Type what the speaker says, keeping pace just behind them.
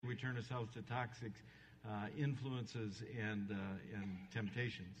turn ourselves to toxic influences and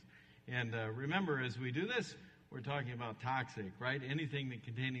temptations. And remember, as we do this, we're talking about toxic, right? Anything that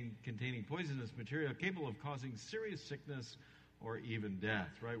containing poisonous material capable of causing serious sickness or even death,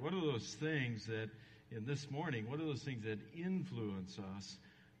 right? What are those things that, in this morning, what are those things that influence us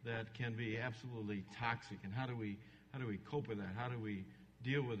that can be absolutely toxic? And how do we cope with that? How do we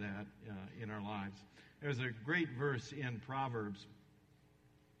deal with that in our lives? There's a great verse in Proverbs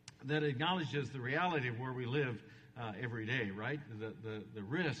that acknowledges the reality of where we live every day, right? The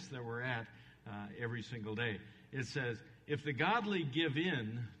risks that we're at every single day. It says, if the godly give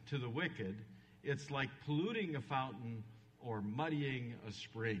in to the wicked, it's like polluting a fountain or muddying a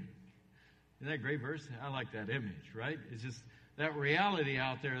spring. Isn't that a great verse? I like that image, right? It's just that reality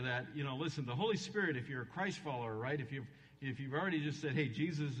out there that, listen, the Holy Spirit, if you're a Christ follower, right? If you've already just said, hey,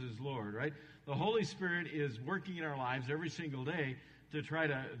 Jesus is Lord, right? The Holy Spirit is working in our lives every single day to try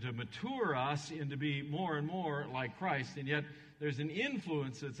to mature us and to be more and more like Christ. And yet there's an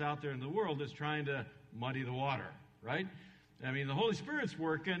influence that's out there in the world that's trying to muddy the water, right? I mean, the Holy Spirit's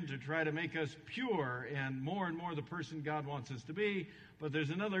working to try to make us pure and more the person God wants us to be. But there's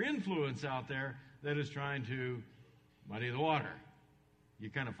another influence out there that is trying to muddy the water. You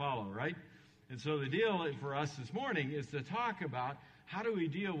kind of follow, right? And so the deal for us this morning is to talk about how do we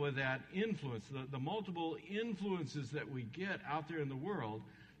deal with that influence, the multiple influences that we get out there in the world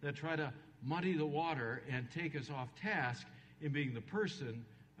that try to muddy the water and take us off task in being the person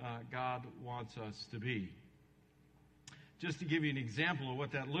God wants us to be. Just to give you an example of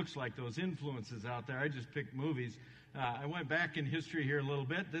what that looks like, those influences out there, I just picked movies. I went back in history here a little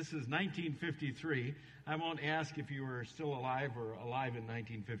bit. This is 1953. I won't ask if you were still alive or alive in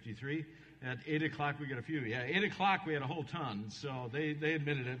 1953. At 8 o'clock, we got a few. Yeah, 8 o'clock, we had a whole ton, so they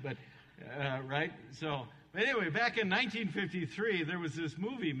admitted it, but, right? So, but anyway, back in 1953, there was this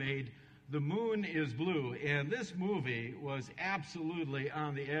movie made, The Moon is Blue, and this movie was absolutely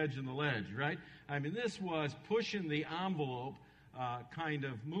on the edge and the ledge, right? I mean, this was pushing the envelope kind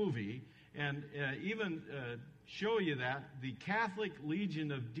of movie, and even show you that the Catholic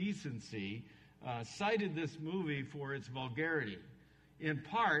Legion of Decency cited this movie for its vulgarity, in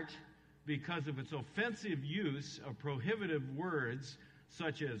part because of its offensive use of prohibitive words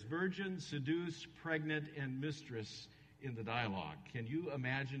such as virgin, seduce, pregnant, and mistress in the dialogue. Can you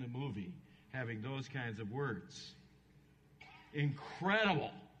imagine a movie having those kinds of words? Incredible,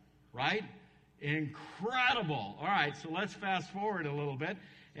 right? Incredible. All right, so let's fast forward a little bit.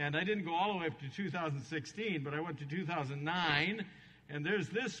 And I didn't go all the way up to 2016, but I went to 2009, and there's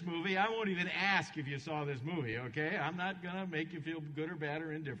this movie. I won't even ask if you saw this movie, okay? I'm not going to make you feel good or bad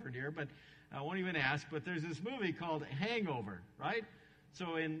or indifferent here, but I won't even ask. But there's this movie called Hangover, right?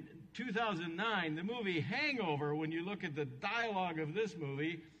 So in 2009, the movie Hangover, when you look at the dialogue of this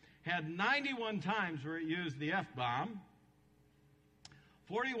movie, had 91 times where it used the F-bomb,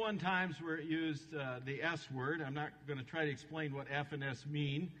 41 times where it used the S word. I'm not going to try to explain what F and S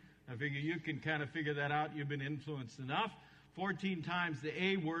mean. I figure you can kind of figure that out. You've been influenced enough. 14 times the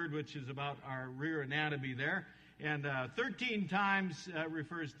A word, which is about our rear anatomy there. And 13 times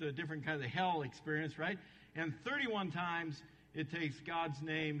refers to a different kind of hell experience, right? And 31 times it takes God's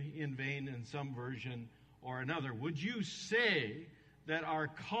name in vain in some version or another. Would you say that our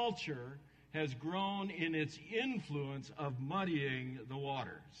culture has grown in its influence of muddying the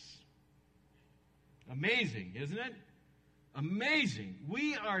waters? Amazing, isn't it? Amazing.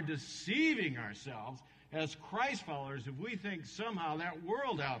 We are deceiving ourselves as Christ followers if we think somehow that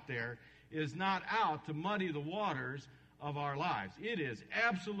world out there is not out to muddy the waters of our lives. It is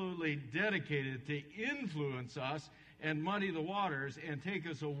absolutely dedicated to influence us and muddy the waters and take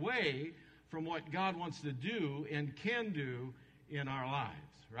us away from what God wants to do and can do in our lives,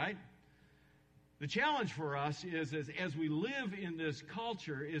 right? The challenge for us is as we live in this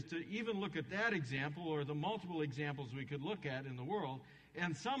culture is to even look at that example or the multiple examples we could look at in the world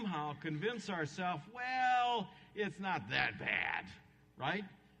and somehow convince ourselves, well, it's not that bad, right?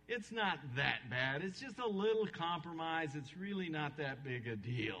 It's not that bad. It's just a little compromise. It's really not that big a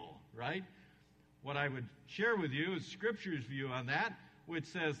deal, right? What I would share with you is Scripture's view on that, which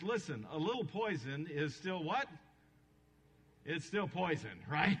says, listen, a little poison is still what? It's still poison,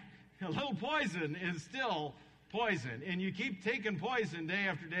 right? A little poison is still poison. And you keep taking poison day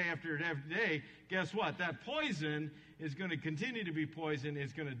after day after day after day, guess what? That poison is going to continue to be poison,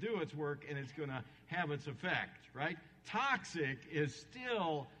 it's going to do its work, and it's going to have its effect, right? Toxic is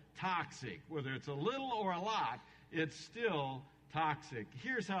still toxic. Whether it's a little or a lot, it's still toxic.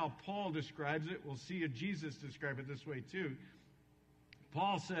 Here's how Paul describes it. We'll see if Jesus described it this way too.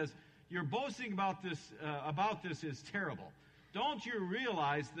 Paul says, your boasting about this is terrible. don't you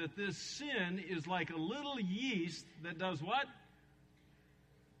realize that this sin is like a little yeast that does what?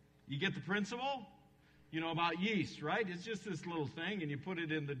 You get the principle? You know about yeast, right? It's just this little thing, and you put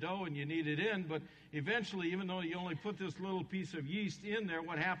it in the dough and you knead it in, but eventually, even though you only put this little piece of yeast in there,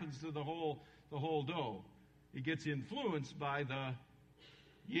 what happens to the whole dough? It gets influenced by the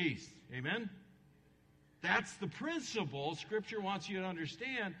yeast. Amen? That's the principle Scripture wants you to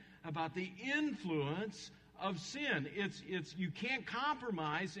understand about the influence of sin. It's you can't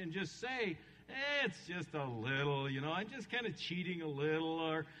compromise and just say, it's just a little, I'm just kind of cheating a little,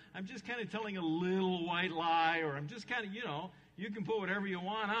 or I'm just kind of telling a little white lie, or I'm just kind of, you can put whatever you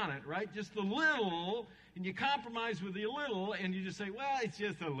want on it, right? Just a little, and you compromise with the little, and you just say, well, it's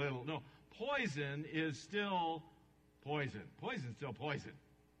just a little. No, poison is still poison. Poison's still poison,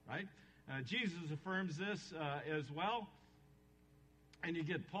 right? Jesus affirms this as well. And you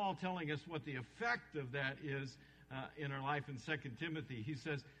get Paul telling us what the effect of that is in our life in 2 Timothy. He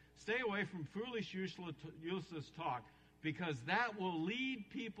says, stay away from foolish, useless talk, because that will lead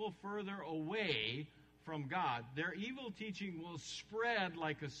people further away from God. Their evil teaching will spread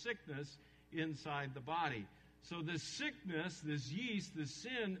like a sickness inside the body. So this sickness, this yeast, this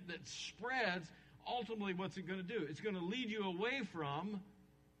sin that spreads, ultimately what's it going to do? It's going to lead you away from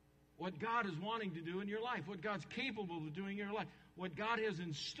what God is wanting to do in your life, what God's capable of doing in your life, what God has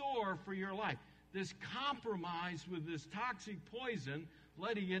in store for your life. This compromise with this toxic poison,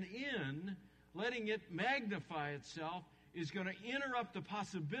 letting it in, letting it magnify itself, is going to interrupt the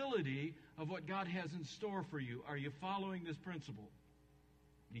possibility of what God has in store for you. Are you following this principle?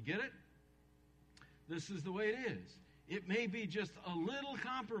 You get it? This is the way it is. It may be just a little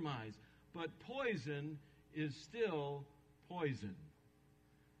compromise, but poison is still poison.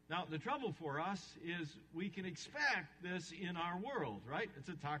 Now, the trouble for us is we can expect this in our world, right? It's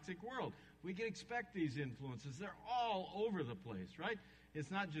a toxic world. We can expect these influences. They're all over the place, right?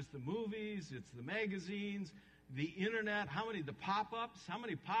 It's not just the movies, it's the magazines, the internet. The pop-ups? How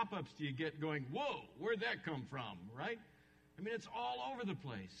many pop-ups do you get going, whoa, where'd that come from, right? I mean, it's all over the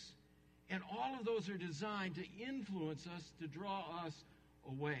place. And all of those are designed to influence us, to draw us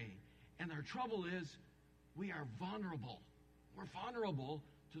away. And our trouble is we are vulnerable. We're vulnerable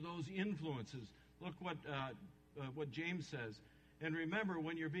to those influences. Look what James says. And remember,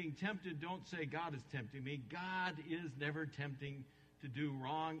 when you're being tempted, don't say, God is tempting me. God is never tempting to do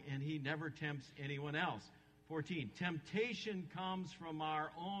wrong, and he never tempts anyone else. 14, temptation comes from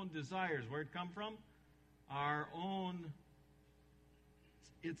our own desires. Where'd it come from? Our own.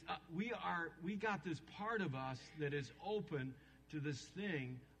 We got this part of us that is open to this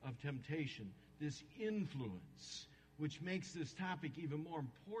thing of temptation, this influence, which makes this topic even more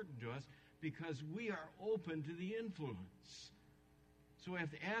important to us because we are open to the influence. So we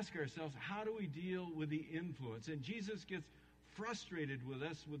have to ask ourselves, how do we deal with the influence? And Jesus gets frustrated with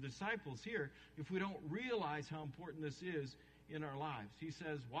us, with disciples here, if we don't realize how important this is in our lives. He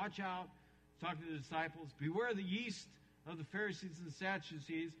says, watch out, talking to the disciples, beware the yeast of the Pharisees and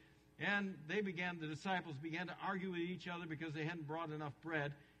Sadducees. And the disciples began to argue with each other because they hadn't brought enough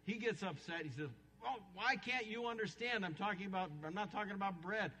bread. He gets upset. He says, well, why can't you understand? I'm not talking about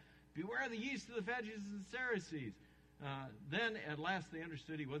bread. Beware the yeast of the Pharisees and Sadducees. Then at last they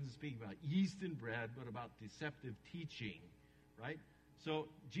understood he wasn't speaking about yeast and bread, but about deceptive teaching, right? So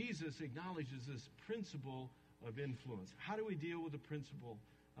Jesus acknowledges this principle of influence. How do we deal with the principle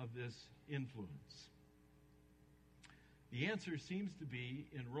of this influence? The answer seems to be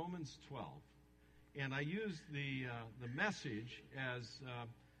in Romans 12. And I use the Message as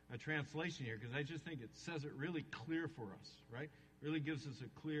a translation here because I just think it says it really clear for us, right? Really gives us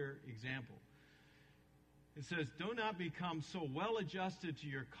a clear example. It says, do not become so well adjusted to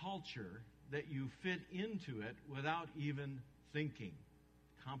your culture that you fit into it without even thinking,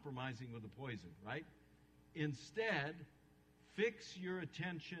 compromising with the poison, right? Instead, fix your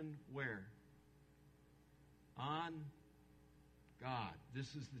attention where? On God.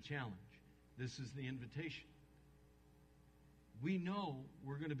 This is the challenge. This is the invitation. We know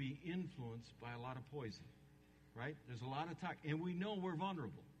we're going to be influenced by a lot of poison, right? There's a lot of talk, and we know we're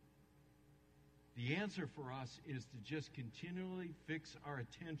vulnerable. The answer for us is to just continually fix our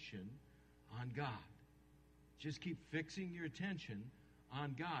attention on God. Just keep fixing your attention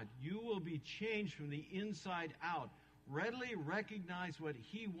on God. You will be changed from the inside out. Readily recognize what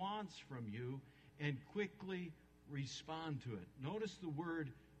he wants from you and quickly respond to it. Notice the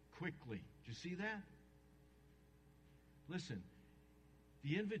word quickly. Do you see that? Listen,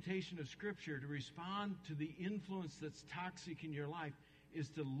 the invitation of Scripture to respond to the influence that's toxic in your life is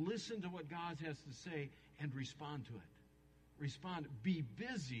to listen to what God has to say and respond to it. Respond. Be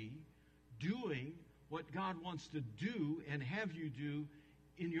busy doing what God wants to do and have you do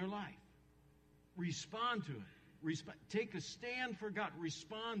in your life. Respond to it. Take a stand for God.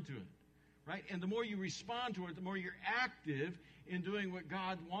 Respond to it. Right? And the more you respond to it, the more you're active in doing what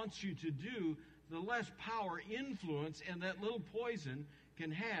God wants you to do, the less power, influence, and that little poison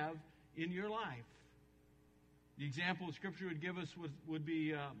can have in your life. The example Scripture would give us would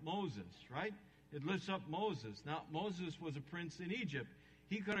be Moses, right? It lifts up Moses. Now, Moses was a prince in Egypt.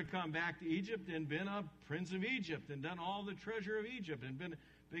 He could have come back to Egypt and been a prince of Egypt and done all the treasure of Egypt and been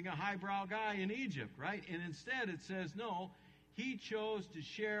being a highbrow guy in Egypt, right? And instead it says, no, he chose to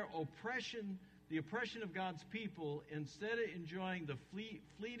share the oppression of God's people, instead of enjoying the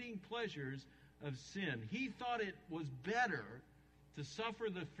fleeting pleasures of sin. He thought it was better to suffer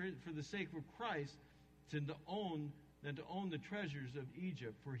for the sake of Christ than to own the treasures of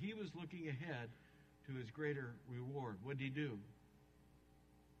Egypt, for he was looking ahead to his greater reward. What did he do?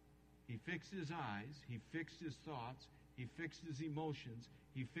 He fixed his eyes, he fixed his thoughts, he fixed his emotions,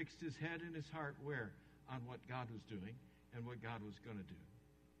 he fixed his head and his heart where? On what God was doing and what God was going to do.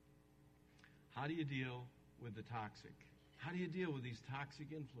 How do you deal with the toxic? How do you deal with these toxic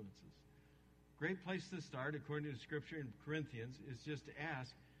influences? Great place to start, according to Scripture in Corinthians, is just to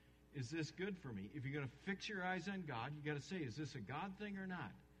ask, is this good for me? If you're going to fix your eyes on God, you got to say, is this a God thing or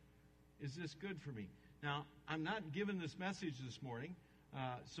not? Is this good for me? Now, I'm not giving this message this morning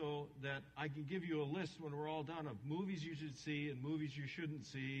so that I can give you a list when we're all done of movies you should see and movies you shouldn't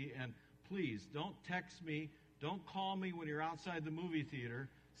see. And please, don't text me. Don't call me when you're outside the movie theater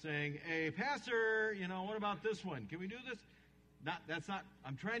saying, hey, Pastor, what about this one? Can we do this? That's not.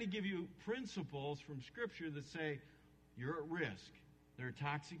 I'm trying to give you principles from Scripture that say you're at risk. There are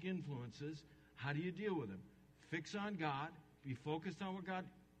toxic influences. How do you deal with them? Fix on God. Be focused on what God.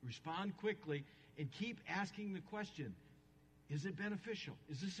 Respond quickly. And keep asking the question, is it beneficial?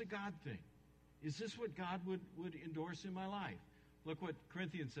 Is this a God thing? Is this what God would endorse in my life? Look what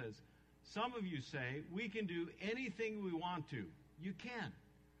Corinthians says. Some of you say, we can do anything we want to. You can.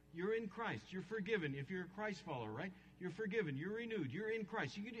 You're in Christ. You're forgiven. If you're a Christ follower, right? You're forgiven. You're renewed. You're in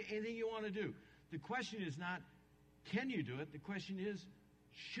Christ. You can do anything you want to do. The question is not, can you do it? The question is,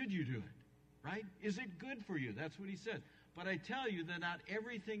 should you do it? Right? Is it good for you? That's what he said. But I tell you that not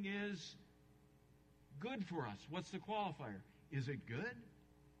everything is good for us. What's the qualifier? Is it good?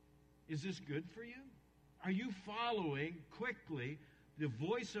 Is this good for you? Are you following quickly the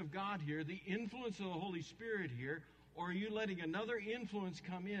voice of God here, the influence of the Holy Spirit here, or are you letting another influence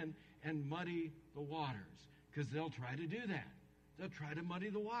come in and muddy the waters? Because they'll try to do that. They'll try to muddy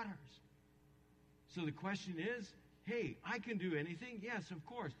the waters. So the question is, hey, I can do anything? Yes, of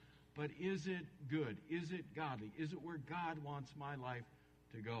course. But is it good? Is it godly? Is it where God wants my life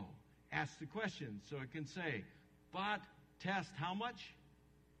to go? Ask the question so it can say, but test how much?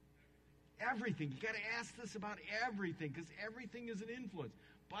 Everything. You got to ask this about everything, because everything is an influence.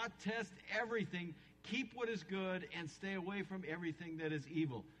 But test everything. Keep what is good and stay away from everything that is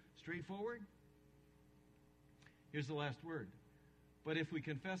evil. Straightforward? Here's the last word. But if we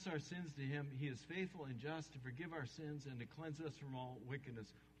confess our sins to him, he is faithful and just to forgive our sins and to cleanse us from all wickedness.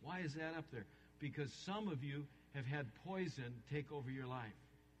 Why is that up there? Because some of you have had poison take over your life.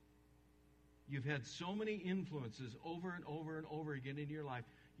 You've had so many influences over and over and over again in your life.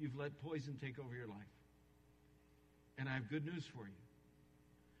 You've let poison take over your life. And I have good news for you.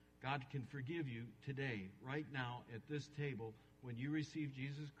 God can forgive you today, right now, at this table, when you receive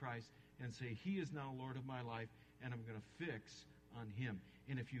Jesus Christ and say, he is now Lord of my life, and I'm going to fix on him.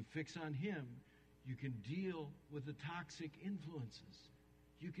 And if you fix on him, you can deal with the toxic influences.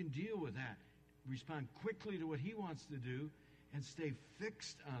 You can deal with that. Respond quickly to what he wants to do and stay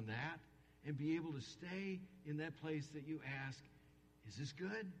fixed on that and be able to stay in that place that you ask, is this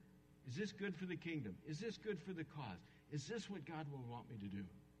good? Is this good for the kingdom? Is this good for the cause? Is this what God will want me to do?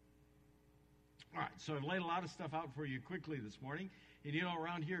 All right, so I've laid a lot of stuff out for you quickly this morning. And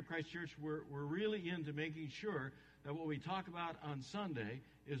around here at Christ Church, we're really into making sure that what we talk about on Sunday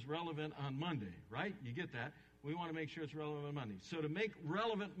is relevant on Monday, right? You get that? We want to make sure it's relevant on Monday. So to make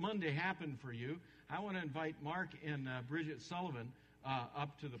Relevant Monday happen for you, I want to invite Mark and Bridget Sullivan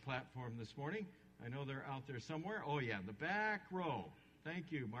up to the platform this morning. I know they're out there somewhere. Oh, yeah, the back row. Thank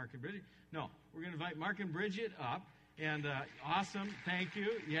you, Mark and Bridget. No, we're going to invite Mark and Bridget up. And awesome. Thank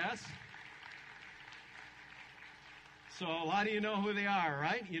you. Yes. So a lot of you know who they are,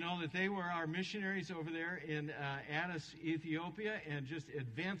 right? You know that they were our missionaries over there in Addis, Ethiopia, and just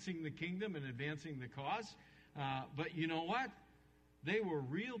advancing the kingdom and advancing the cause. But you know what? They were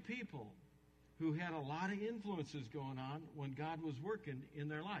real people who had a lot of influences going on when God was working in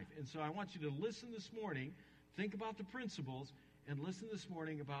their life. And so I want you to listen this morning, think about the principles, and listen this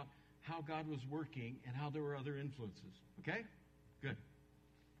morning about how God was working and how there were other influences. Okay? Good.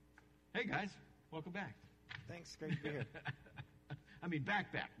 Hey, guys. Welcome back. Thanks. Great to be here. I mean, back.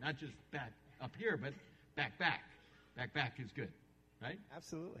 Not just back up here, but back. Back is good. Right?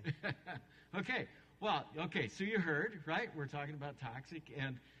 Absolutely. Okay. Well, okay, so you heard, right? We're talking about toxic,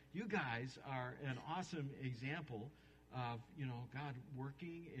 and you guys are an awesome example of, God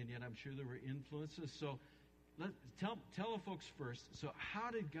working, and yet I'm sure there were influences. So tell the folks first, so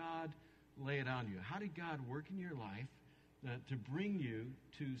how did God lay it on you? How did God work in your life to bring you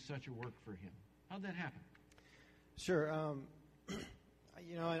to such a work for Him? How'd that happen? Sure.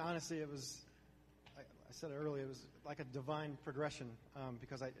 And honestly, it was, I said it earlier, it was like a divine progression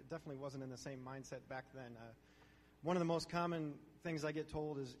because I definitely wasn't in the same mindset back then. One of the most common things I get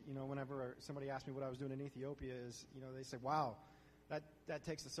told is, whenever somebody asks me what I was doing in Ethiopia is, they say, wow, that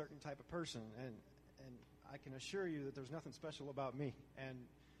takes a certain type of person. And I can assure you that there's nothing special about me. And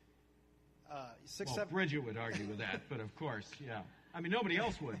Bridget would argue with that, but of course, yeah. I mean, nobody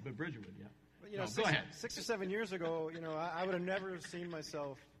else would, but Bridget would, yeah. But, go ahead. 6 or 7 years ago, I would have never seen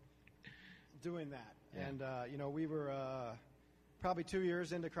myself doing that. Yeah. And, we were probably 2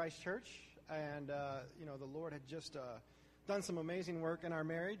 years into Christ Church, and, the Lord had just done some amazing work in our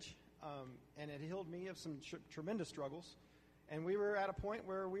marriage, and it healed me of some tremendous struggles. And we were at a point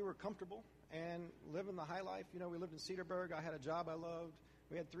where we were comfortable and living the high life. We lived in Cedarburg. I had a job I loved.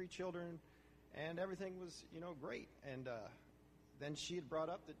 We had 3 children, and everything was, great. And then she had brought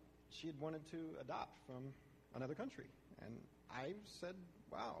up that she had wanted to adopt from another country. And I said,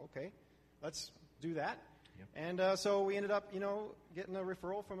 wow, okay, let's do that. Yep. And so we ended up, getting a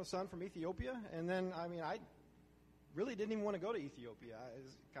referral from a son from Ethiopia. And then, I really didn't even want to go to Ethiopia. I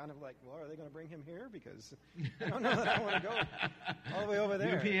was kind of like, well, are they going to bring him here? Because I don't know that I want to go all the way over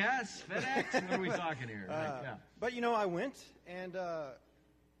there. UPS, FedEx, what are we talking here? Right? Yeah. But, I went, and, the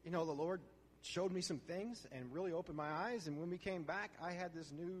Lord showed me some things and really opened my eyes. And when we came back, I had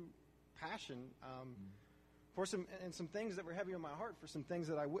this new passion for some things that were heavy on my heart, for some things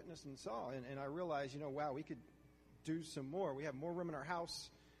that I witnessed and saw. And I realized, wow, we could do some more. We have more room in our house.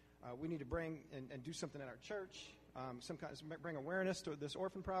 We need to bring and do something at our church, bring awareness to this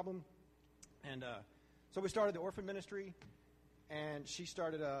orphan problem. And so we started the orphan ministry, and she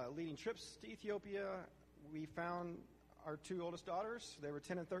started leading trips to Ethiopia. We found our 2 oldest daughters. They were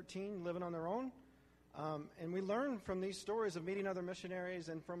 10 and 13, living on their own. And we learned from these stories of meeting other missionaries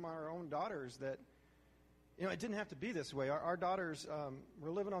and from our own daughters that, it didn't have to be this way. Our daughters were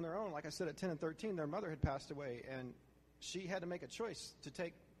living on their own. Like I said, at 10 and 13, their mother had passed away, and she had to make a choice to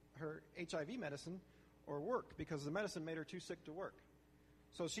take her HIV medicine or work because the medicine made her too sick to work.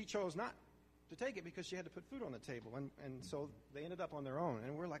 So she chose not to take it because she had to put food on the table. And so they ended up on their own.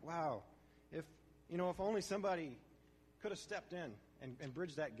 And we're like, wow, if only somebody could have stepped in and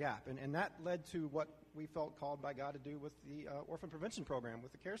bridged that gap. And that led to what we felt called by God to do with the orphan prevention program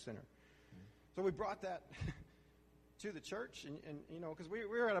with the Care Center. So we brought that to the church, and because we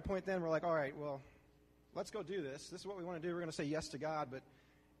were at a point then, we're like, all right, well, let's go do this. This is what we want to do. We're going to say yes to God. But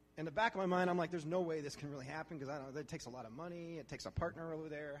in the back of my mind, I'm like, there's no way this can really happen because I know that takes a lot of money. It takes a partner over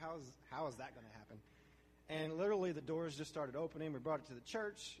there. How is that going to happen? And literally the doors just started opening. We brought it to the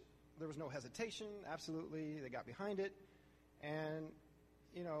church. There was no hesitation. Absolutely. They got behind it. And,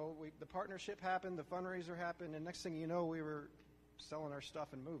 the partnership happened. The fundraiser happened. And next thing you know, we were selling our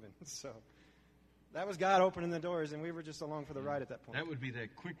stuff and moving. So that was God opening the doors, and we were just along for the ride at that point. That would be the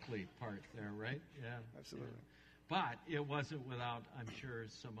quickly part there, right? Yeah. Absolutely. Yeah. But it wasn't without, I'm sure,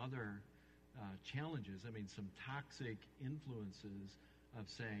 some other challenges. I mean, some toxic influences of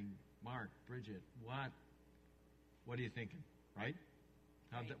saying, Mark, Bridget, what are you thinking, right?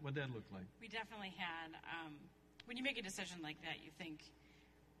 What'd that look like? We definitely had, when you make a decision like that, you think,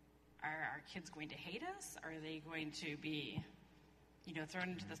 are our kids going to hate us? Are they going to be thrown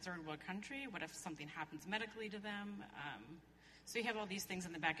into the third world country? What if something happens medically to them? So you have all these things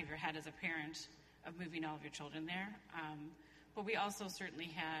in the back of your head as a parent of moving all of your children there. But we also certainly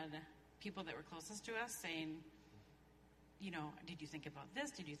had people that were closest to us saying, did you think about this?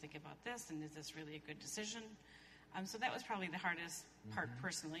 Did you think about this? And is this really a good decision? So that was probably the hardest part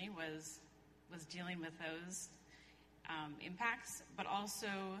personally was dealing with those impacts. But also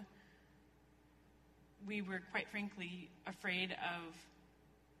we were, quite frankly, afraid of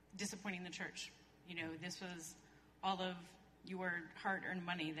disappointing the church. This was all of your hard-earned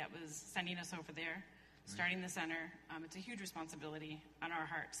money that was sending us over there, starting the center. It's a huge responsibility on our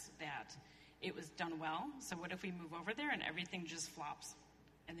hearts that it was done well. So what if we move over there and everything just flops,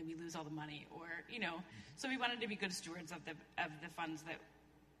 and then we lose all the money? Or, so we wanted to be good stewards of the funds that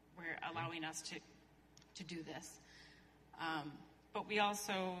were allowing us to do this. But we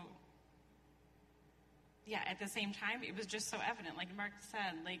also at the same time, it was just so evident. Like Mark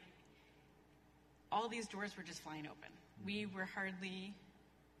said, like all these doors were just flying open. We were hardly,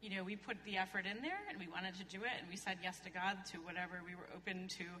 we put the effort in there and we wanted to do it, and we said yes to God to whatever. We were open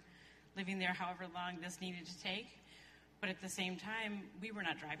to living there however long this needed to take. But at the same time, we were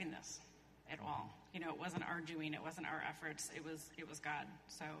not driving this at all. It wasn't our doing. It wasn't our efforts. It was God.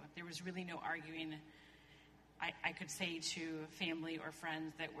 So there was really no arguing. I could say to family or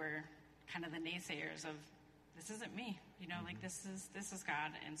friends that were kind of the naysayers of, this isn't me. Like this is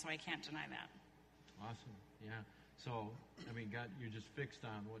God, and so I can't deny that. Awesome. Yeah. So, God, you're just fixed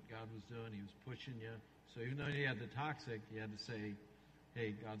on what God was doing. He was pushing you. So even though you had the toxic, you had to say,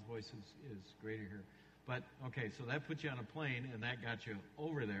 hey, God's voice is greater here. But, okay, so that put you on a plane, and that got you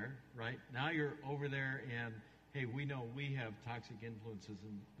over there, right? Now you're over there, and, hey, we know we have toxic influences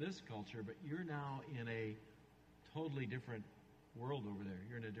in this culture, but you're now in a totally different world over there.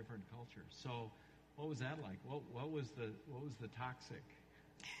 You're in a different culture. So what was that like? What was the toxic?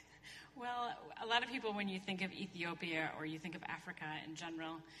 Well, a lot of people, when you think of Ethiopia or you think of Africa in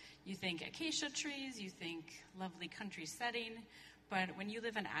general, you think acacia trees, you think lovely country setting. But when you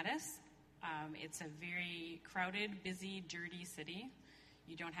live in Addis, it's a very crowded, busy, dirty city.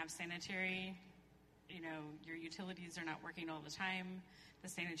 You don't have sanitary, your utilities are not working all the time. The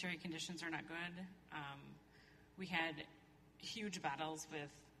sanitary conditions are not good. We had huge battles with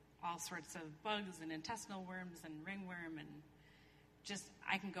all sorts of bugs and intestinal worms and ringworm, and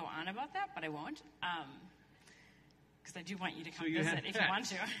I can go on about that, but I won't, because I do want you to come visit if you want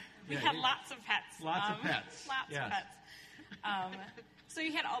to. We had lots of pets. Lots of pets. Lots of pets. So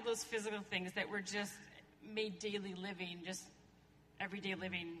you had all those physical things that were just made daily living, just everyday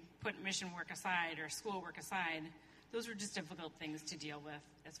living, put mission work aside or school work aside. Those were just difficult things to deal with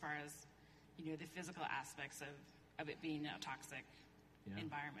as far as, the physical aspects of it being a toxic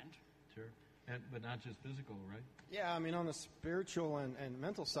environment. Sure. But not just physical, right? Yeah, on the spiritual and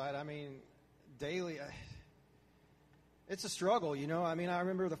mental side, daily, it's a struggle, I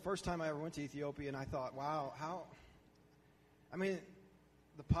remember the first time I ever went to Ethiopia, and I thought, wow,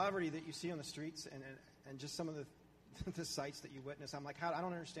 the poverty that you see on the streets and just some of the sights that you witness, I'm like, I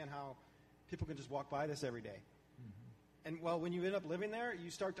don't understand how people can just walk by this every day. And, well, when you end up living there,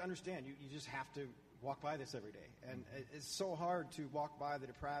 you start to understand. You just have to walk by this every day. And it's so hard to walk by the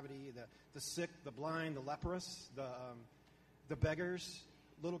depravity, the sick, the blind, the leprous, the beggars,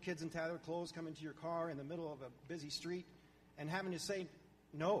 little kids in tattered clothes coming to your car in the middle of a busy street and having to say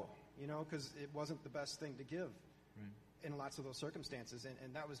no, because it wasn't the best thing to give in lots of those circumstances.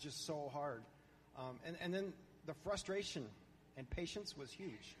 And that was just so hard. And then the frustration and patience was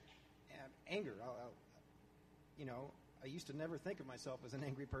huge. Anger, I used to never think of myself as an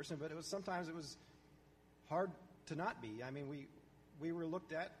angry person, but sometimes it was hard to not be. We were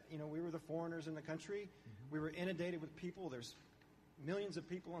looked at, we were the foreigners in the country. We were inundated with people. There's millions of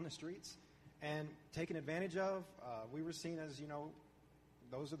people on the streets and taken advantage of. We were seen as,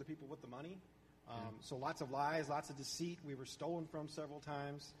 those are the people with the money. So lots of lies, lots of deceit. We were stolen from several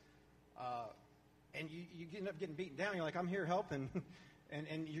times. And you end up getting beaten down. You're like, I'm here helping,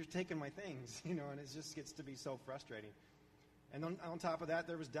 and you're taking my things, and it just gets to be so frustrating. And on top of that,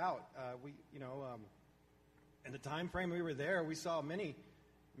 there was doubt. In the time frame we were there, we saw many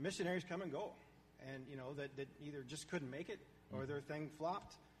missionaries come and go, and that either just couldn't make it, or their thing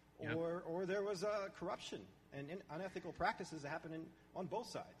flopped, or there was corruption and unethical practices happening on both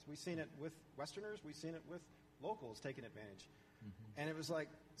sides. We've seen it with Westerners, we've seen it with locals taking advantage, and it was like,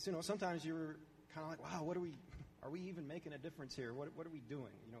 sometimes you were kind of like, wow, are we even making a difference here? What are we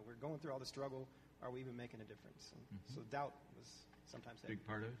doing? We're going through all the struggle. Are we even making a difference? And so doubt was sometimes a big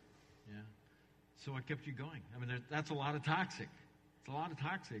part of it. Yeah. So what kept you going? That's a lot of toxic. It's a lot of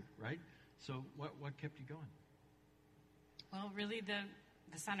toxic, right? So what kept you going? Well, really the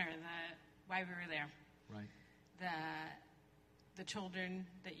center, why we were there. Right. The children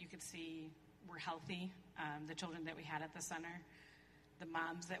that you could see were healthy. The children that we had at the center. The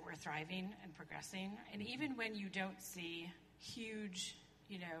moms that were thriving and progressing. And even when you don't see huge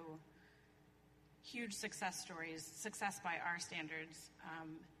success stories, success by our standards,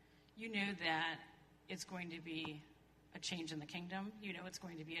 you know that it's going to be a change in the kingdom. It's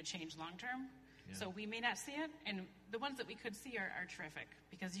going to be a change long term. Yeah. So we may not see it, and the ones that we could see are terrific,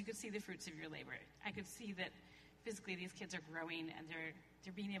 because you could see the fruits of your labor. I could see that physically these kids are growing, and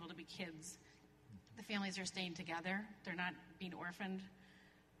they're being able to be kids. The families are staying together. They're not being orphaned.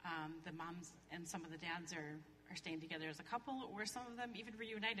 The moms and some of the dads are staying together as a couple, or some of them even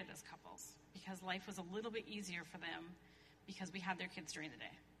reunited as couples, because life was a little bit easier for them because we had their kids during the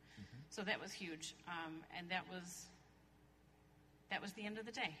day. So that was huge. And that that was the end of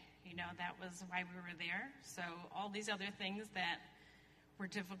the day. You know, that was why we were there. So all these other things that were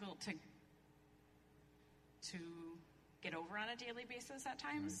difficult to get over on a daily basis at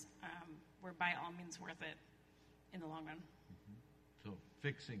times were by all means worth it in the long run. So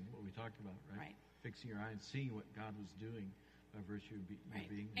fixing what we talked about, right? Fixing your eyes, seeing what God was doing by virtue of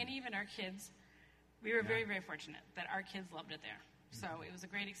being there. And even our kids, we were very, very fortunate that our kids loved it there. So it was a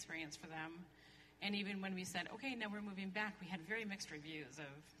great experience for them. And even when we said, okay, now we're moving back, we had very mixed reviews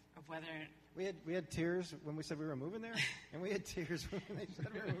of whether... We had tears when we said we were moving there, and we had tears when they said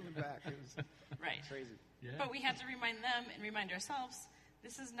we were moving back. It was crazy. Yeah. But we had to remind them and remind ourselves,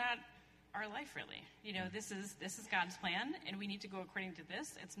 this is not our life, really. You know, this is God's plan, and we need to go according to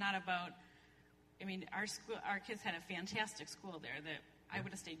this. It's not about... I mean, our kids had a fantastic school there that I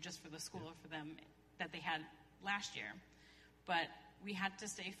would have stayed just for the school for them that they had last year. But we had to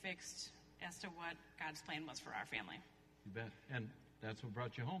stay fixed as to what God's plan was for our family. You bet. And that's what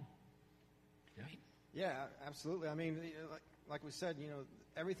brought you home. Yeah. Right. Yeah, absolutely. I mean, like we said, you know,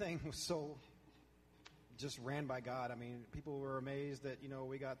 everything was so just ran by God. I mean, people were amazed that, you know,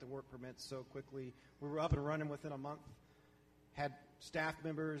 we got the work permits so quickly. We were up and running within a month. Had staff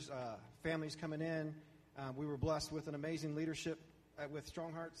members, families coming in. We were blessed with an amazing leadership with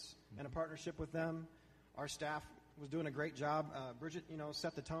Strong Hearts and a partnership with them. Our staff was doing a great job. Bridget, you know,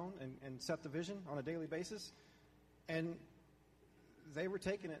 set the tone and set the vision on a daily basis. And they were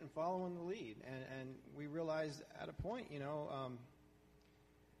taking it and following the lead. And we realized at a point, you know,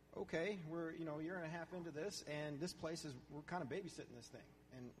 okay, we're, you know, a year and a half into this, and this place we're kind of babysitting this thing.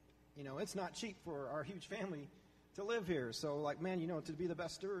 And, you know, it's not cheap for our huge family to live here. So, like, man, you know, to be the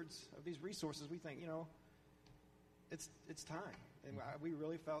best stewards of these resources, we think, you know, it's time. And we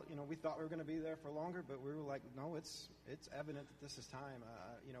really felt, you know, we thought we were going to be there for longer, but we were like, no, it's evident that this is time.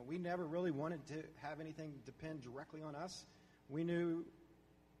 You know, we never really wanted to have anything depend directly on us. We knew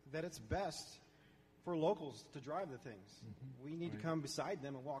that it's best for locals to drive the things. We need to come beside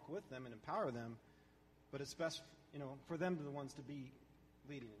them and walk with them and empower them, but it's best, you know, for them to be the ones to be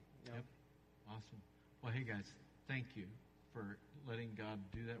leading. You know? Yep. Awesome. Well, hey, guys, thank you for letting God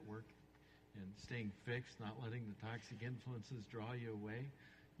do that work and staying fixed, not letting the toxic influences draw you away,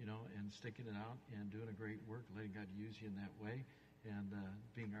 you know, and sticking it out and doing a great work, letting God use you in that way, and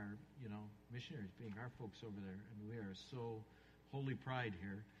being our, you know, missionaries, being our folks over there. And we are so wholly pride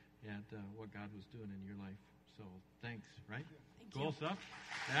here at what God was doing in your life. So thanks, right? Thank Cool you. stuff?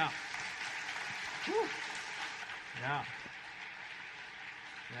 Yeah. Woo. Yeah.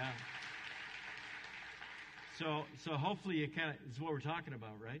 Yeah. So hopefully you kind of, this is what we're talking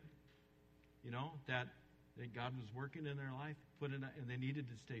about, right? You know, that God was working in their life, and they needed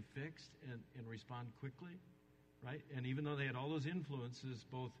to stay fixed and respond quickly, right? And even though they had all those influences,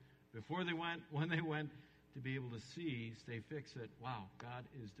 both before they went, when they went, to be able to stay fixed that, wow, God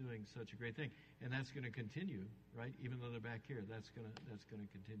is doing such a great thing. And that's going to continue, right? Even though they're back here, that's going to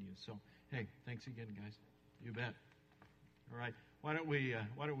continue. So, hey, thanks again, guys. You bet. All right. Why don't we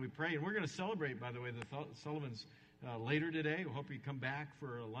pray? And we're going to celebrate, by the way, the Sullivans later today. We hope you come back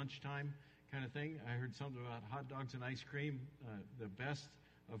for a lunchtime kind of thing. I heard something about hot dogs and ice cream, the best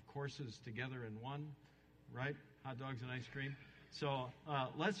of courses together in one, right? Hot dogs and ice cream. So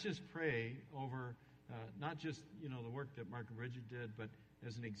let's just pray over not just, you know, the work that Mark and Bridget did, but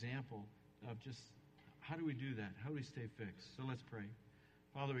as an example of just how do we do that? How do we stay fixed? So let's pray.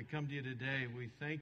 Father, we come to you today. We thank